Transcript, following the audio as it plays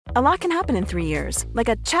A lot can happen in 3 years, like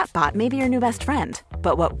a chatbot may be your new best friend.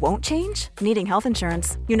 But what won't change? Needing health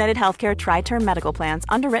insurance. United Healthcare Tri-Term Medical Plans,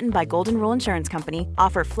 underwritten by Golden Rule Insurance Company,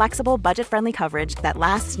 offer flexible, budget-friendly coverage that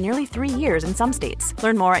lasts nearly 3 years in some states.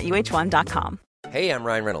 Learn more at uh1.com. Hey, I'm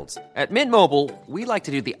Ryan Reynolds. At Mint Mobile, we like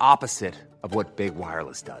to do the opposite of what Big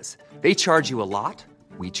Wireless does. They charge you a lot,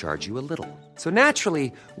 we charge you a little. So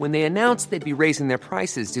naturally, when they announced they'd be raising their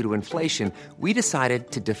prices due to inflation, we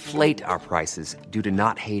decided to deflate our prices due to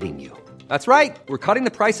not hating you. That's right. We're cutting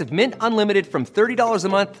the price of Mint Unlimited from $30 a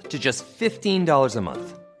month to just $15 a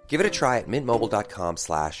month. Give it a try at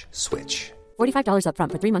mintmobile.com/switch. $45 up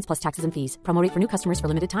front for 3 months plus taxes and fees. Promo rate for new customers for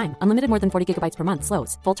limited time. Unlimited more than 40 gigabytes per month.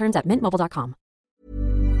 Slows full terms at mintmobile.com.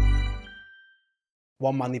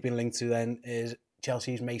 One man they've been linked to then is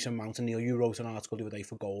Chelsea's Mason Mount. And Neil, you wrote an article the other day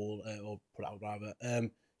for Goal, or put out rather.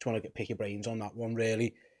 Just want to pick your brains on that one,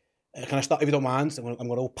 really. Can I start, if you don't mind? I'm going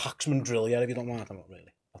to Paxman drill you, if you don't mind. I'm not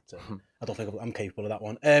really. I don't think I'm capable of that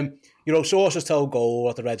one. You know, sources tell Goal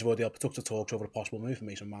that the Reds have already took the talks over a possible move for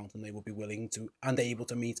Mason Mount, and they would be willing to and able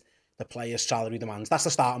to meet the players' salary demands. That's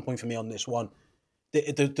the starting point for me on this one.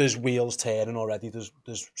 There's wheels turning already. There's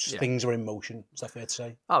things are in motion. Is that fair to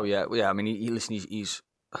say? Oh yeah. I mean, he's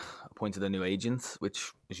appointed a new agent,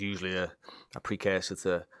 which is usually a precursor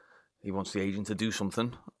to he wants the agent to do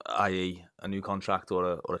something, i.e., a new contract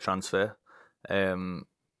or a transfer.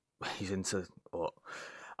 He's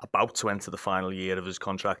about to enter the final year of his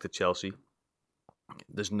contract at Chelsea.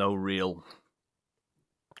 There's no real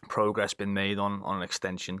progress been made on an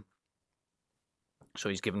extension. So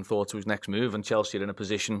he's given thought to his next move, and Chelsea are in a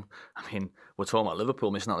position. I mean, we're talking about Liverpool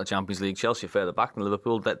missing out the Champions League. Chelsea are further back than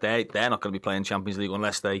Liverpool. That they're not going to be playing Champions League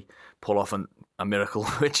unless they pull off a miracle,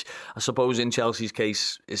 which I suppose in Chelsea's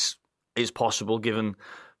case is possible, given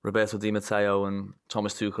Roberto Di Matteo and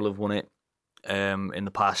Thomas Tuchel have won it in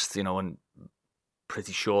the past, you know, and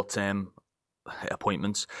pretty short-term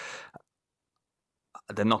appointments.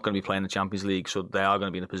 They're not going to be playing the Champions League, so they are going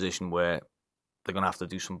to be in a position where they're going to have to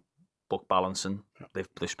do some book balancing. They've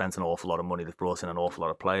spent an awful lot of money. They've brought in an awful lot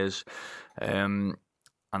of players, and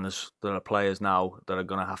there are players now that are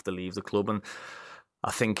going to have to leave the club. And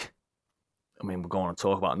I mean, we're going to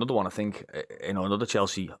talk about another one. I think, you know, another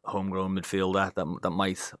Chelsea homegrown midfielder that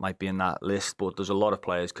might be in that list. But there's a lot of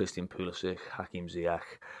players: Christian Pulisic, Hakim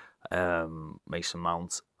Ziyech, Mason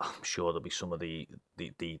Mount. I'm sure there'll be some of the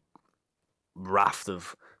raft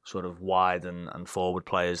of sort of wide and forward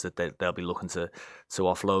players that they'll be looking to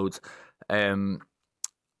offload, and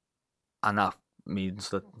that means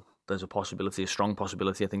that there's a strong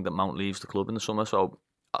possibility, I think, that Mount leaves the club in the summer. So,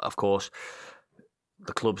 of course,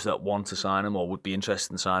 the clubs that want to sign him or would be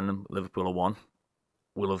interested in signing him, Liverpool are one,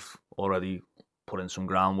 will have already put in some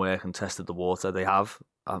groundwork and tested the water. They have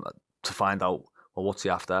to find out, well, what's he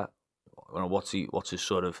after? What's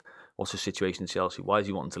his situation in Chelsea? Why is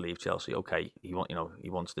he wanting to leave Chelsea? Okay, he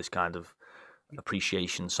wants this kind of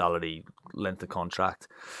appreciation, salary, length of contract,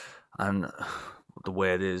 and the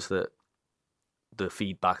word is that the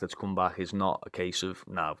feedback that's come back is not a case of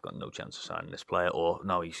I've got no chance of signing this player, or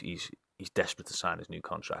no, he's desperate to sign his new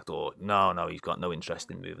contract, or no, he's got no interest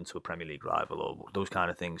in moving to a Premier League rival, or those kind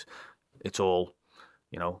of things. It's all,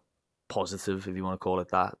 you know, positive, if you want to call it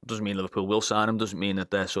that. Doesn't mean Liverpool will sign him, doesn't mean that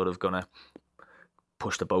they're sort of going to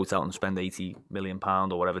push the boat out and spend £80 million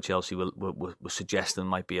or whatever Chelsea were suggesting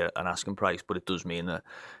might be an asking price, but it does mean that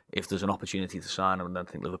if there's an opportunity to sign him, then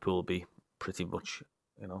I think Liverpool will be pretty much,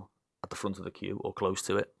 you know, at the front of the queue or close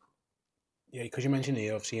to it. Yeah, because you mentioned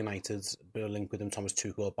here, obviously United's been a link with him, Thomas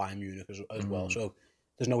Tuchel, Bayern Munich as well, so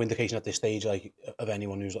there's no indication at this stage like of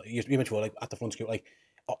anyone who's like, you mentioned like at the front of the queue, like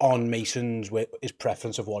on Mason's his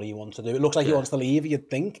preference of what he wants to do. It looks like he wants to leave, you'd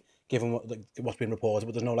think, given what's been reported,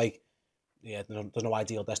 but there's no like, there's no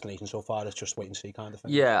ideal destination so far. It's just wait and see kind of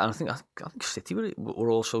thing. Yeah, and I think City were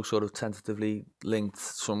also sort of tentatively linked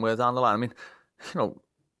somewhere down the line. I mean, you know,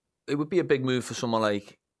 it would be a big move for someone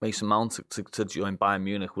like Mason Mount to join Bayern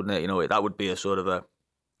Munich, wouldn't it? You know, that would be I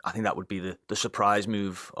think that would be the surprise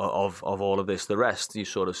move of all of this. The rest, you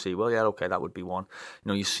sort of see, well, yeah, okay, that would be one. You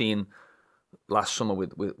know, you've seen last summer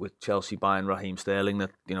with Chelsea buying Raheem Sterling that,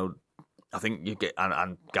 you know, I think you get,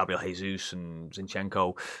 and Gabriel Jesus and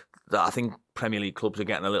Zinchenko, that I think Premier League clubs are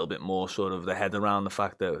getting a little bit more sort of their head around the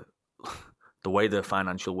fact that the way the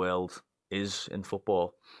financial world is in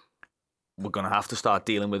football, we're going to have to start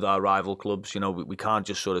dealing with our rival clubs. You know, we can't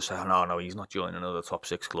just sort of say, no, he's not joining another top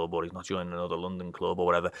six club, or he's not joining another London club or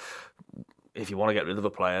whatever. If you want to get rid of a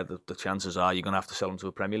player, the chances are you're going to have to sell him to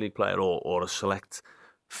a Premier League player or a select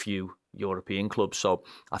few European clubs. So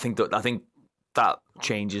I think that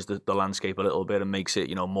changes the landscape a little bit and makes it,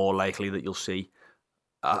 you know, more likely that you'll see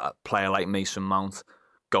a player like Mason Mount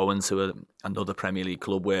going to another Premier League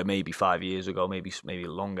club where maybe 5 years ago, maybe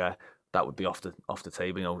longer, that would be off the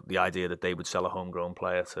table. You know, the idea that they would sell a homegrown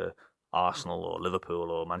player to Arsenal or Liverpool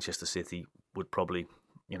or Manchester City would probably,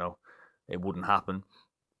 you know, it wouldn't happen.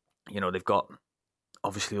 You know, they've got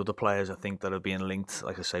obviously other players I think that are being linked.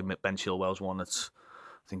 Like I say, Ben Chilwell's one that's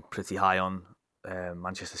I think pretty high on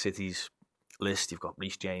Manchester City's list. You've got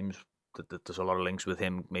Reece James. There's a lot of links with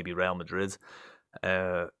him. Maybe Real Madrid.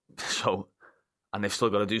 So, and they've still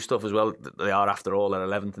got to do stuff as well. They are, after all, at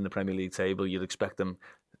 11th in the Premier League table. You'd expect them,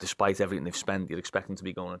 despite everything they've spent, you'd expect them to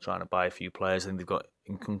be going and trying to buy a few players. I think they've got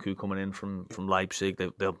Nkunku coming in from Leipzig.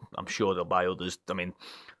 I'm sure they'll buy others. I mean,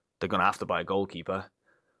 they're going to have to buy a goalkeeper.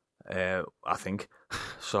 I think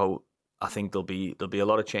so. I think there'll be a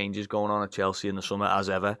lot of changes going on at Chelsea in the summer, as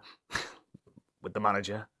ever, with the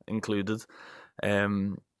manager included.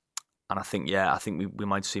 And I think we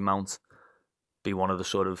might see Mount be one of the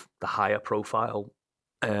sort of the higher profile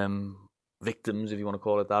victims, if you want to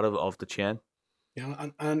call it that, of the chain. Yeah,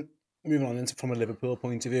 and moving on into from a Liverpool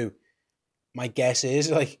point of view, my guess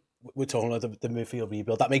is, like, we're talking about the midfield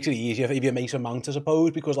rebuild. That makes it easier if you're Mason Mount, I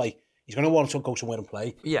suppose, because like he's going to want to go somewhere and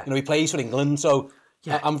play. Yeah, you know, he plays for England, so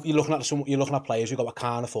yeah. You're looking at players who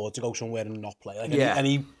can't afford to go somewhere and not play. Like, yeah.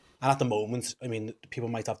 And at the moment, I mean, people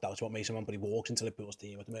might have doubts about Mason Mount, but he walks into Liverpool's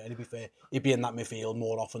team. And to be fair, he'd be in that midfield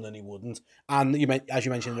more often than he wouldn't. And as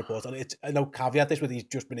you mentioned in the report, and I know caveat this with he's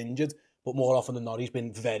just been injured, but more often than not, he's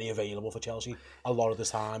been very available for Chelsea a lot of the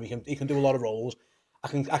time. He can do a lot of roles. I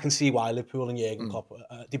can see why Liverpool and Jurgen Klopp,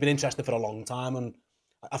 they've been interested for a long time, and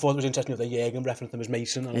I thought it was interesting that Jurgen referenced him as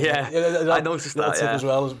Mason. And I noticed that as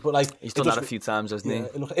well. But like, he's done that a few times, hasn't he?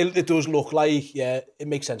 It does look like, it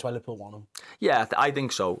makes sense why Liverpool want him. Yeah, I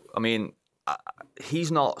think so. I mean,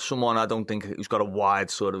 he's not someone, I don't think, who's got a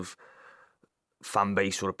wide sort of fan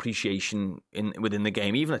base or appreciation within the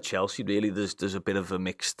game. Even at Chelsea, really, there's a bit of a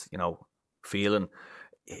mixed, feeling.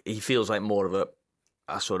 He feels like more of a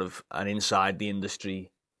sort of an inside the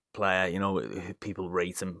industry player. People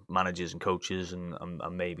rate him, managers and coaches, and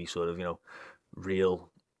maybe sort of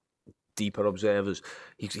real deeper observers.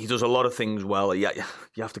 He does a lot of things well. Yeah,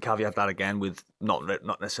 you have to caveat that again with not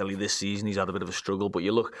necessarily this season. He's had a bit of a struggle, but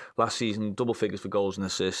you look last season, double figures for goals and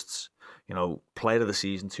assists. Player of the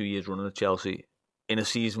season 2 years running at Chelsea, in a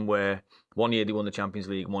season where 1 year they won the Champions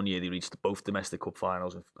League, 1 year they reached both domestic cup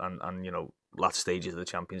finals and last stages of the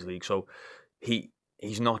Champions League. So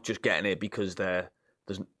he's not just getting it because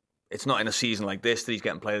it's not in a season like this that he's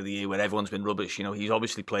getting Player of the Year where everyone's been rubbish. He's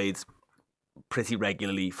obviously played pretty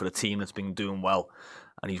regularly for a team that's been doing well,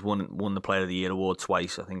 and he's won the Player of the Year award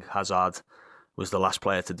twice. I think Hazard was the last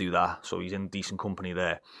player to do that, so he's in decent company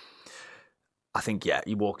there. I think,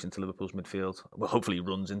 he walks into Liverpool's midfield. Well, hopefully he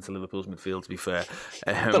runs into Liverpool's midfield, to be fair.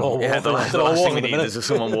 The last thing we need is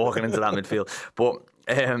someone walking into that midfield. But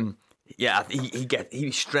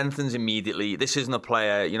he strengthens immediately. This isn't a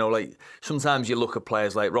player, like sometimes you look at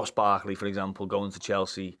players like Ross Barkley, for example, going to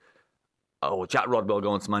Chelsea, or Jack Rodwell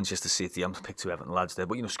going to Manchester City. I'm picked two Everton lads there,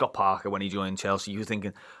 but Scott Parker, when he joined Chelsea, you were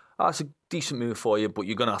thinking, it's a decent move for you, but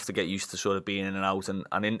you're going to have to get used to sort of being in and out, and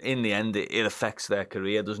in the end it affects their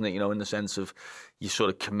career, doesn't it? In the sense of you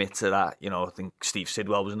sort of commit to that. I think Steve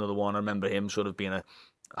Sidwell was another one. I remember him sort of being a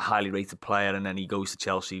highly rated player, and then he goes to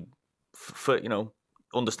Chelsea for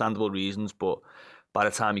understandable reasons, but by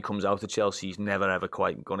the time he comes out of Chelsea, he's never ever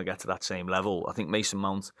quite going to get to that same level. I think Mason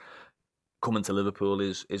Mount coming to Liverpool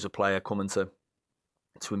is a player coming to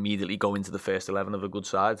immediately go into the first 11 of a good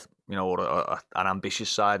side, or an ambitious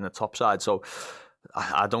side and a top side. So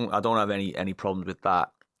I don't have any problems with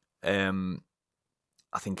that.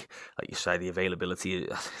 I think, like you say, the availability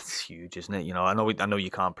is huge, isn't it? I know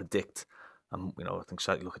you can't predict. I think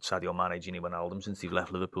look at Sadio Mane, Gini Wijnaldum. Since they've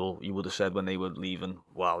left Liverpool, you would have said when they were leaving,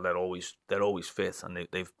 wow, they're always fit, and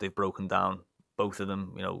they've broken down, both of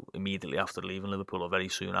them, immediately after leaving Liverpool or very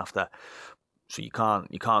soon after. So you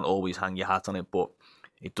can't always hang your hat on it, but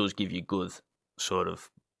it does give you good sort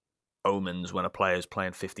of omens when a player's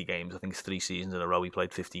playing 50 games. I think it's 3 seasons in a row he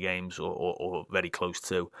played 50 games or very close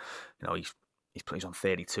to. He's on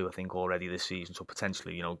 32, I think, already this season. So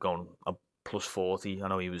potentially, going a plus 40. I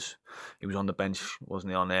know he was on the bench,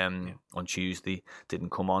 wasn't he, on Tuesday?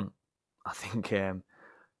 Didn't come on. I think that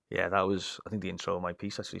was. I think the intro of my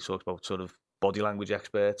piece actually talks about sort of body language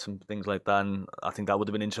experts and things like that, and I think that would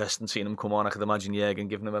have been interesting seeing him come on. I could imagine Jurgen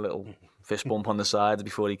giving him a little fist bump on the side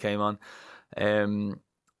before he came on. I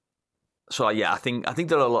think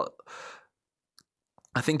there are a lot.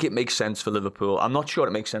 I think it makes sense for Liverpool. I'm not sure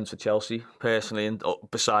it makes sense for Chelsea personally, and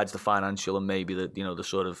besides the financial and maybe the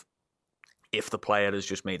sort of, if the player has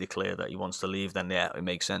just made it clear that he wants to leave, then it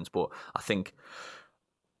makes sense. But I think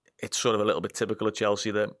it's sort of a little bit typical of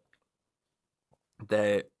Chelsea that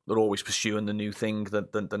they're always pursuing the new thing,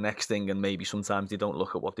 the next thing, and maybe sometimes they don't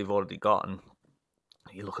look at what they've already got. And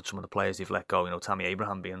you look at some of the players they've let go. Tammy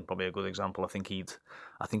Abraham being probably a good example. I think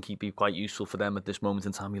he'd be quite useful for them at this moment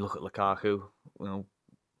in time. You look at Lukaku.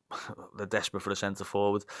 They're desperate for a centre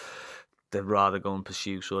forward. They'd rather go and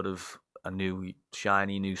pursue sort of a new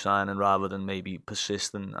shiny new signing rather than maybe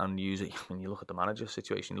persist and use it. When you look at the manager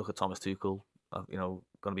situation, you look at Thomas Tuchel. Going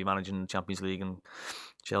to be managing the Champions League, and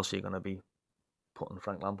Chelsea are going to be putting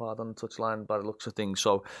Frank Lampard on the touchline by the looks of things.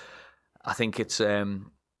 So I think it's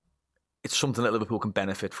something that Liverpool can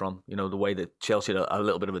benefit from. The way that Chelsea are a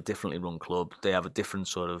little bit of a differently run club. They have a different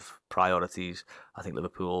sort of priorities. I think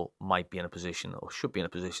Liverpool might be in a position, or should be in a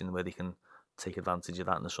position, where they can take advantage of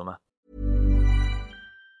that in the summer.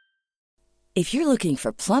 If you're looking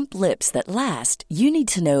for plump lips that last, you need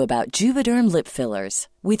to know about Juvederm lip fillers.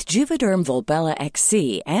 With Juvederm Volbella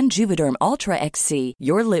XC and Juvederm Ultra XC,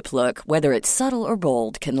 your lip look, whether it's subtle or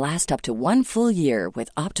bold, can last up to 1 full year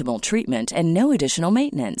with optimal treatment and no additional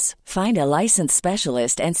maintenance. Find a licensed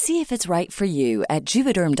specialist and see if it's right for you at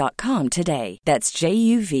Juvederm.com today. That's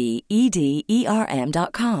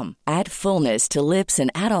JUVEDERM.com. Add fullness to lips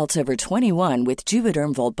in adults over 21 with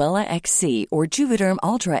Juvederm Volbella XC or Juvederm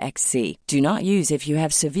Ultra XC. Do not use if you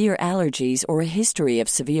have severe allergies or a history of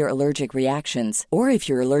severe allergic reactions, or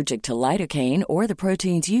if you're allergic to lidocaine or the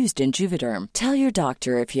proteins used in Juvederm. Tell your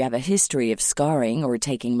doctor if you have a history of scarring or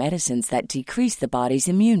taking medicines that decrease the body's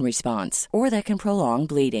immune response or that can prolong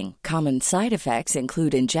bleeding. Common side effects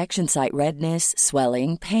include injection site redness,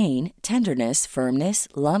 swelling, pain, tenderness, firmness,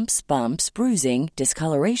 lumps, bumps, bruising,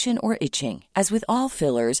 discoloration, or itching. As with all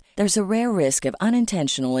fillers, there's a rare risk of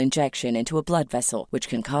unintentional injection into a blood vessel, which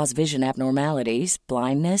can cause vision abnormalities,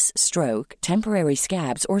 blindness, stroke, temporary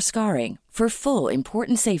scabs, or scarring. For full,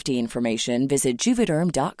 important safety information, visit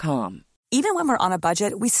Juvederm.com. Even when we're on a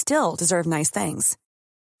budget, we still deserve nice things.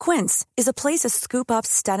 Quince is a place to scoop up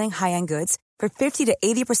stunning high-end goods for 50 to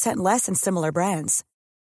 80% less than similar brands.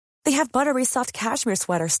 They have buttery soft cashmere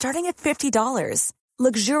sweaters starting at $50,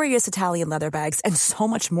 luxurious Italian leather bags, and so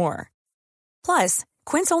much more. Plus,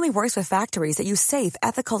 Quince only works with factories that use safe,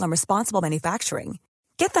 ethical, and responsible manufacturing.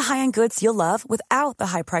 Get the high-end goods you'll love without the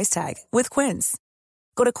high price tag with Quince.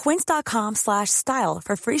 Go to quince.com/style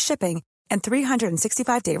for free shipping and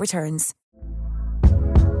 365-day returns.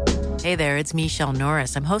 Hey there, it's Michelle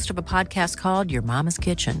Norris. I'm host of a podcast called Your Mama's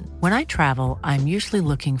Kitchen. When I travel, I'm usually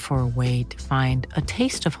looking for a way to find a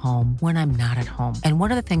taste of home when I'm not at home. And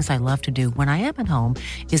one of the things I love to do when I am at home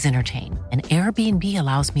is entertain. And Airbnb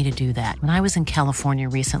allows me to do that. When I was in California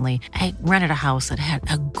recently, I rented a house that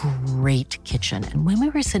had a great kitchen. And when we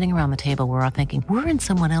were sitting around the table, we were all thinking, we're in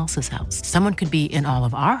someone else's house. Someone could be in all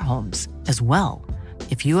of our homes as well.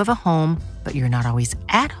 If you have a home, but you're not always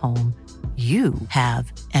at home, you have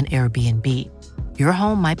an Airbnb. Your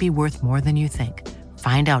home might be worth more than you think.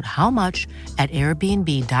 Find out how much at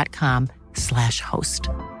airbnb.com/host.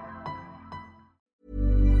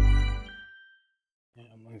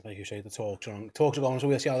 Like you say, the talks are going, so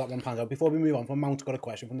we'll see how that one pans out. Before we move on, from Mount got a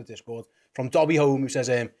question from the Discord from Dobby Home, who says,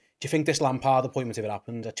 do you think this Lampard appointment, if it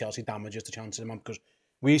happens at Chelsea, damages the chances of him? Because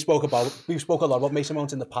we spoke a lot about Mason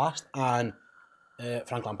Mount in the past, and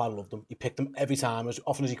Frank Lampard loved him. He picked him every time, as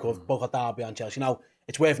often as he could, both at Derby and Chelsea. Now,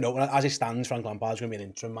 it's worth noting, as it stands, Frank Lampard's going to be an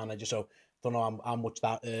interim manager, so don't know how much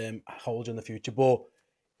that holds in the future. But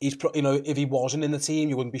he's, if he wasn't in the team,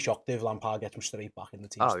 you wouldn't be shocked if Lampard gets him straight back in the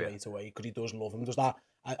team straight away, because he does love him. Does that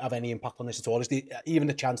have any impact on this at all? Is there even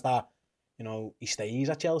a chance that he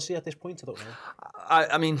stays at Chelsea at this point? I don't know.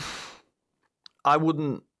 I mean, I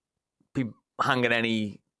wouldn't be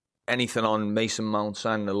hanging anything on Mason Mount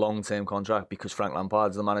signing a long-term contract because Frank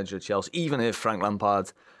Lampard's the manager at Chelsea. Even if Frank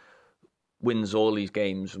Lampard wins all these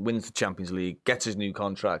games, wins the Champions League, gets his new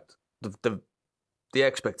contract, the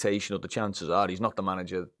expectation or the chances are he's not the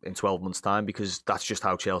manager in 12 months' time, because that's just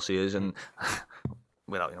how Chelsea is. And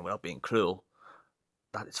without being cruel,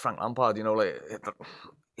 that it's Frank Lampard.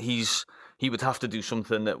 He would have to do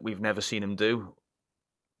something that we've never seen him do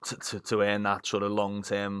to earn that sort of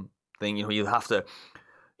long-term thing. He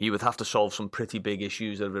would have to solve some pretty big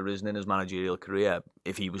issues that have arisen in his managerial career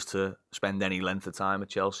if he was to spend any length of time at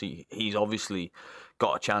Chelsea. He's obviously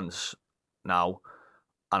got a chance now,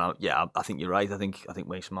 and I think you're right. I think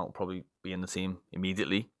Mason Mount will probably be in the team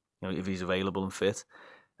immediately, if he's available and fit.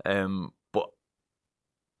 But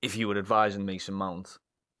if you were advising Mason Mount,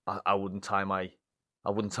 I wouldn't tie my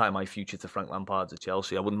future to Frank Lampard at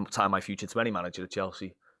Chelsea. I wouldn't tie my future to any manager at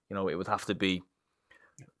Chelsea. It would have to be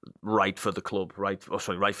right for the club, right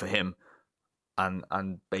for him,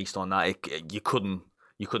 and based on that, you couldn't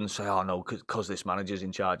you couldn't say, oh no, because this manager's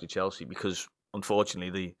in charge of Chelsea, because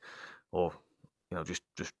unfortunately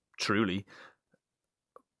just truly,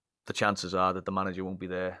 the chances are that the manager won't be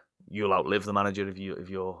there. You'll outlive the manager if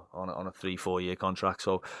you're on a 3-4 year contract.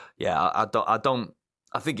 So yeah,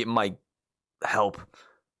 I think it might help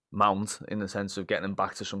Mount in the sense of getting him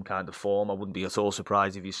back to some kind of form. I wouldn't be at all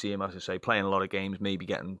surprised if you see him, as I say, playing a lot of games, maybe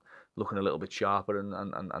looking a little bit sharper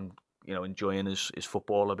and enjoying his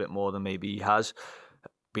football a bit more than maybe he has,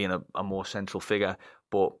 being a more central figure.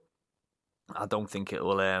 But I don't think it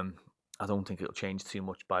will. I don't think it'll change too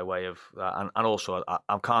much by way of that. And also,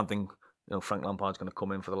 I can't think. Frank Lampard's going to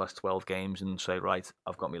come in for the last 12 games and say, right,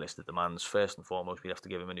 I've got my list of demands. First and foremost, we have to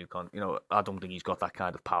give him a new contract. I don't think he's got that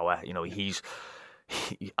kind of power.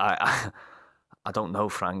 I don't know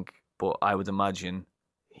Frank, but I would imagine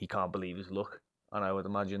he can't believe his luck, and I would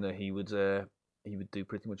imagine that he would do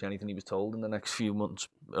pretty much anything he was told in the next few months,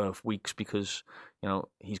 weeks, because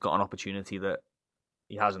he's got an opportunity that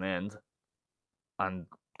he hasn't earned and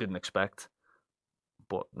didn't expect,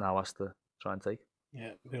 but now has to try and take.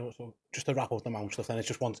 Yeah, so just to wrap up the Mount stuff, then it's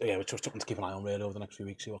just something to keep an eye on really over the next few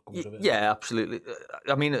weeks, see what comes of it. Yeah, absolutely.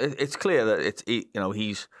 I mean, it's clear that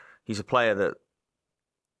he's a player that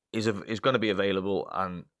is going to be available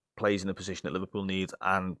and plays in a position that Liverpool need,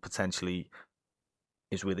 and potentially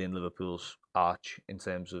is within Liverpool's arch in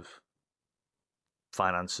terms of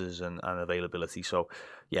finances and availability. So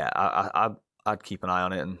yeah, I'd keep an eye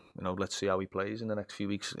on it, and let's see how he plays in the next few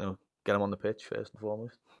weeks. Get him on the pitch first and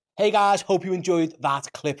foremost. Hey guys, hope you enjoyed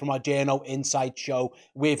that clip from our Journo Insight show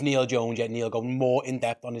with Neil Jones. Neil going more in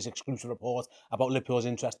depth on his exclusive report about Liverpool's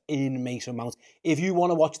interest in Mason Mount. If you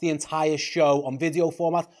want to watch the entire show on video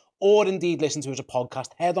format, or indeed listen to it as a podcast,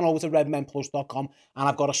 head on over to redmenplus.com, and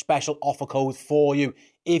I've got a special offer code for you.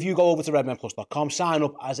 If you go over to redmenplus.com, sign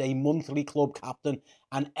up as a monthly club captain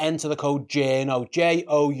and enter the code JOURNO,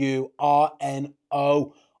 JOURNO,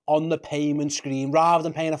 on the payment screen. Rather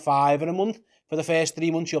than paying £5 a month for the first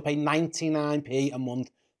 3 months, you'll pay 99p a month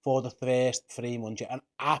for the first 3 months. An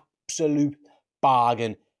absolute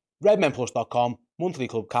bargain. redmenplus.com, monthly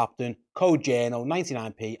club captain, code JOURNO,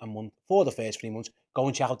 99p a month for the first 3 months. Go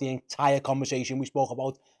and check out the entire conversation. We spoke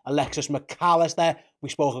about Alexis McAllister, we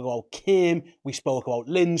spoke about Kim, we spoke about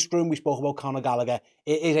Lindstrom, we spoke about Conor Gallagher.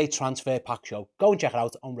 It is a transfer pack show. Go and check it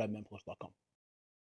out on redmenplus.com.